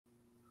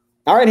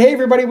All right, hey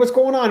everybody, what's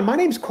going on? My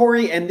name's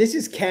Corey, and this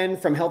is Ken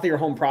from Healthier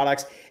Home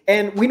Products.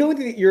 And we know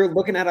that you're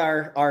looking at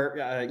our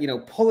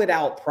pull it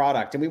out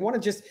product, and we want to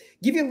just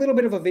give you a little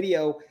bit of a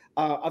video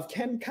of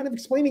Ken kind of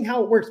explaining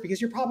how it works, because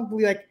you're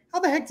probably like,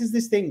 how the heck does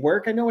this thing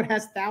work? I know it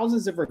has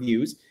thousands of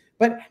reviews,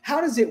 but how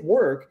does it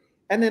work?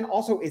 And then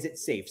also, is it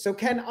safe? So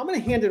Ken, I'm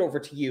going to hand it over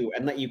to you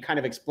and let you kind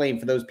of explain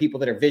for those people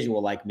that are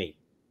visual like me.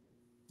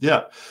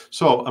 Yeah.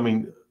 So, I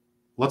mean,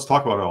 let's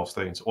talk about oil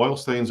stains. Oil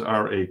stains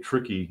are a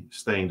tricky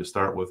stain to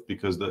start with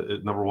because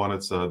number one,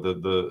 it's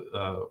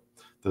the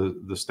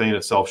stain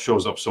itself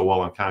shows up so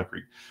well on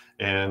concrete,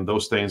 and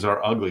those stains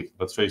are ugly.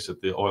 Let's face it,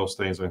 the oil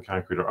stains on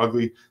concrete are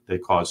ugly. They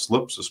cause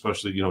slips,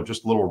 especially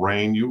just a little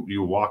rain.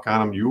 You walk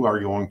on them, you are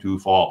going to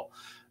fall.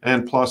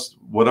 And plus,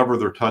 whatever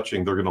they're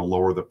touching, they're going to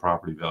lower the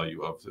property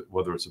value of it,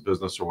 whether it's a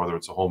business or whether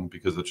it's a home,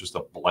 because it's just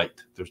a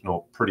blight. There's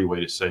no pretty way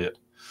to say it.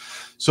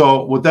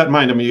 So with that in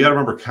mind, I mean, you got to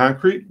remember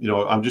concrete,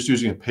 I'm just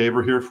using a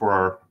paver here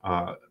for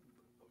our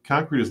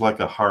concrete is like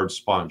a hard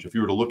sponge. If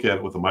you were to look at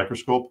it with a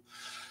microscope,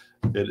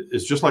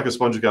 it's just like a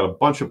sponge. It's got a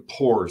bunch of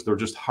pores. They're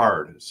just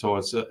hard. So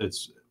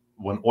it's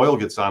when oil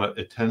gets on it,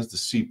 it tends to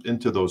seep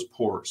into those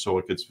pores. So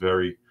it gets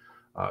very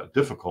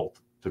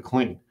difficult to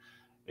clean.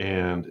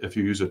 And if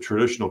you use a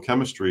traditional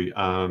chemistry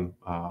on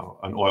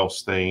an oil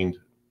stained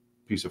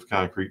piece of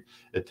concrete,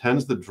 it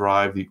tends to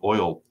drive the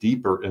oil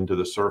deeper into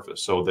the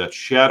surface. So that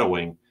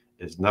shadowing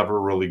is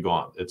never really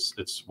gone.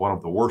 It's one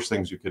of the worst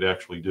things you could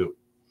actually do.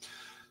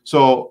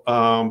 So,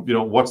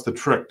 what's the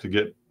trick to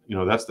get,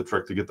 that's the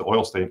trick to get the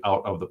oil stain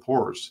out of the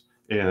pores.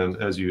 And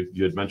as you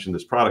had mentioned,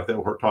 this product that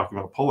we're talking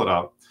about, Pull It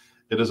Out,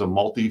 it is a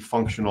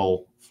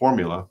multifunctional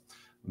formula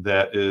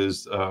that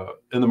is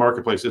in the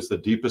marketplace. It's the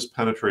deepest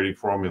penetrating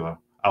formula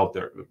out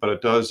there, but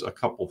it does a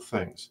couple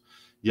things.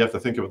 You have to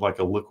think of it like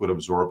a liquid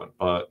absorbent,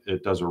 but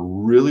it does a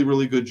really,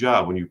 really good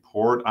job. When you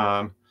pour it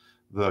on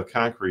the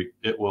concrete,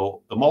 it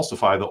will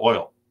emulsify the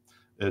oil.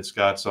 It's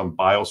got some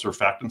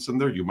biosurfactants in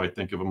there. You might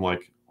think of them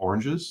like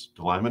oranges,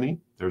 d-limonene.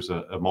 There's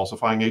an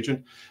emulsifying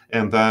agent.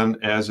 And then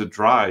as it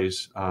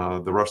dries,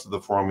 the rest of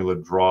the formula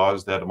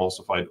draws that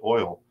emulsified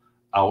oil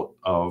out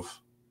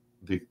of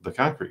the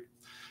concrete.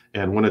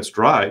 And when it's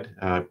dried,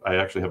 I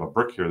actually have a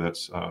brick here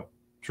that's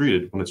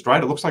treated. When it's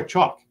dried, it looks like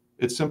chalk.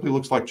 It simply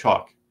looks like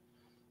chalk.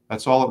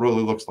 That's all it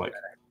really looks like.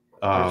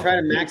 I'm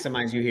trying to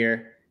maximize you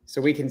here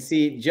so we can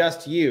see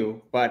just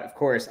you, but of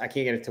course I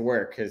can't get it to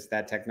work because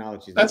that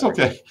technology is That's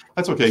okay.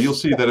 That's okay. You'll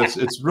see that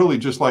it's really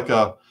just like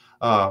a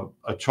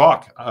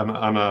chalk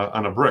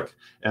on a brick.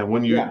 And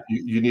when you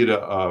need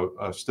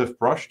a stiff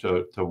brush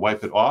to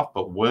wipe it off,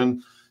 but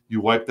when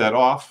you wipe that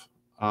off,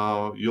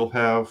 you'll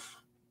have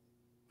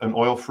an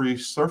oil-free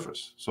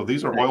surface. So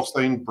these are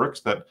oil-stained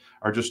bricks that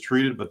are just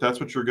treated, but that's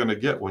what you're going to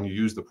get when you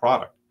use the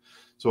product.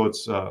 So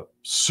it's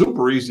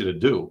super easy to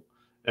do,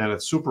 and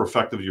it's super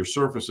effective. Your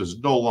surface is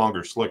no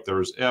longer slick. There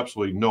is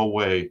absolutely no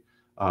way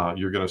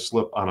you're going to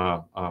slip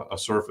on a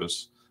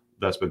surface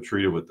that's been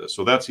treated with this.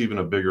 So that's even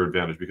a bigger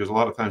advantage, because a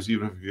lot of times,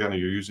 even if you're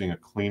using a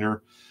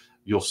cleaner,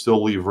 you'll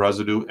still leave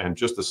residue, and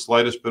just the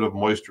slightest bit of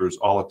moisture is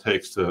all it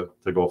takes to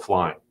go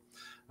flying.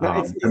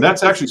 And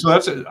that's actually,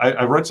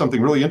 I read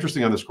something really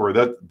interesting on this, Corey,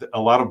 that a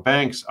lot of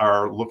banks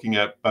are looking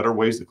at better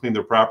ways to clean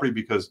their property,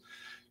 because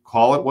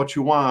call it what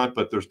you want,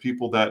 but there's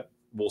people that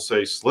will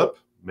say slip,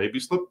 maybe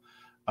slip,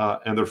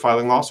 and they're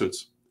filing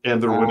lawsuits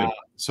and they're winning.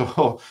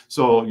 So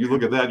you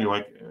look at that and you're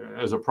like,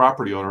 as a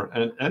property owner,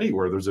 and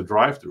anywhere there's a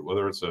drive-through,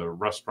 whether it's a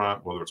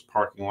restaurant, whether it's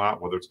parking lot,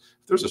 if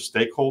there's a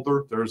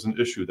stakeholder, there's an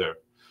issue there.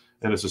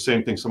 And it's the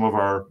same thing. Some of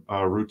our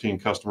routine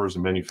customers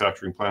in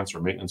manufacturing plants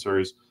or maintenance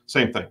areas,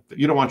 same thing.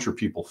 You don't want your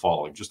people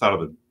falling just out of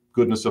the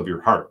goodness of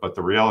your heart. But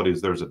the reality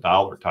is there's a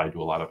dollar tied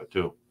to a lot of it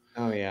too.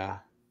 Oh yeah.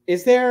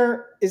 Is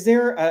there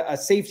a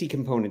safety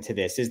component to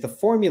this? Is the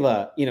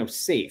formula,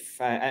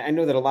 safe? I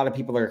know that a lot of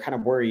people are kind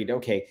of worried.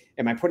 Okay,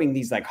 am I putting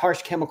these like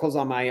harsh chemicals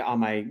on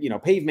my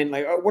pavement?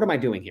 Like, what am I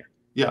doing here?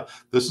 Yeah,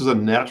 this is a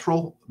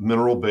natural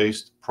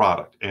mineral-based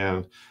product,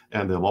 and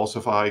the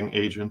emulsifying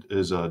agent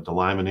is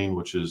d-limonene,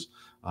 which is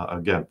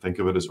again, think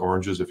of it as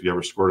oranges. If you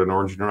ever squirt an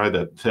orange in your eye,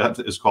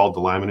 that is called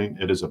d-limonene.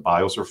 It is a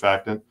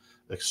biosurfactant,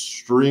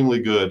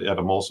 extremely good at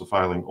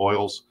emulsifying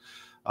oils.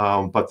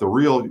 But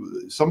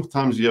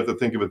sometimes you have to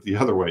think of it the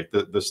other way.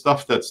 The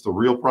stuff that's the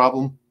real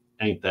problem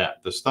ain't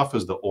that. The stuff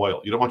is the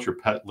oil. You don't want your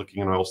pet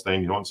licking an oil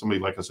stain. You don't want somebody,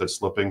 like I said,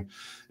 slipping.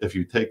 If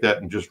you take that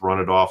and just run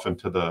it off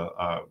into the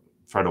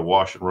try to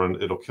wash and run,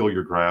 it'll kill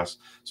your grass.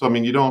 So, I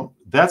mean,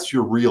 that's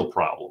your real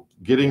problem.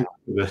 Getting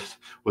with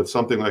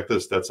something like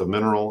this, that's a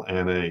mineral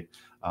and a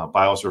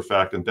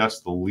biosurfactant,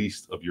 that's the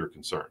least of your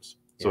concerns.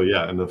 So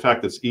yeah, and the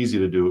fact that it's easy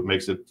to do, it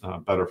makes it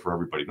better for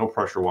everybody. No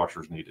pressure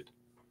washers needed.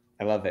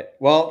 I love it.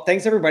 Well,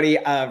 thanks everybody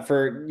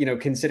for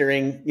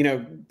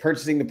considering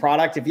purchasing the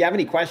product. If you have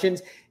any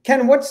questions,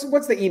 Ken, what's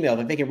the email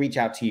that they can reach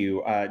out to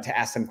you to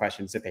ask some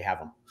questions if they have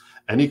them?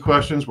 Any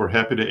questions, we're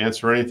happy to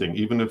answer anything.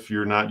 Even if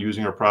you're not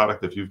using our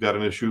product, if you've got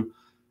an issue,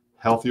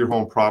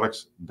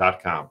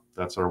 healthierhomeproducts.com.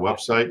 That's our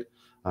website.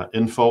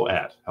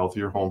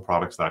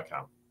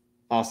 Info@healthierhomeproducts.com.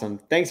 Awesome.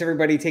 Thanks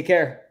everybody. Take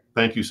care.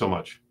 Thank you so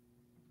much.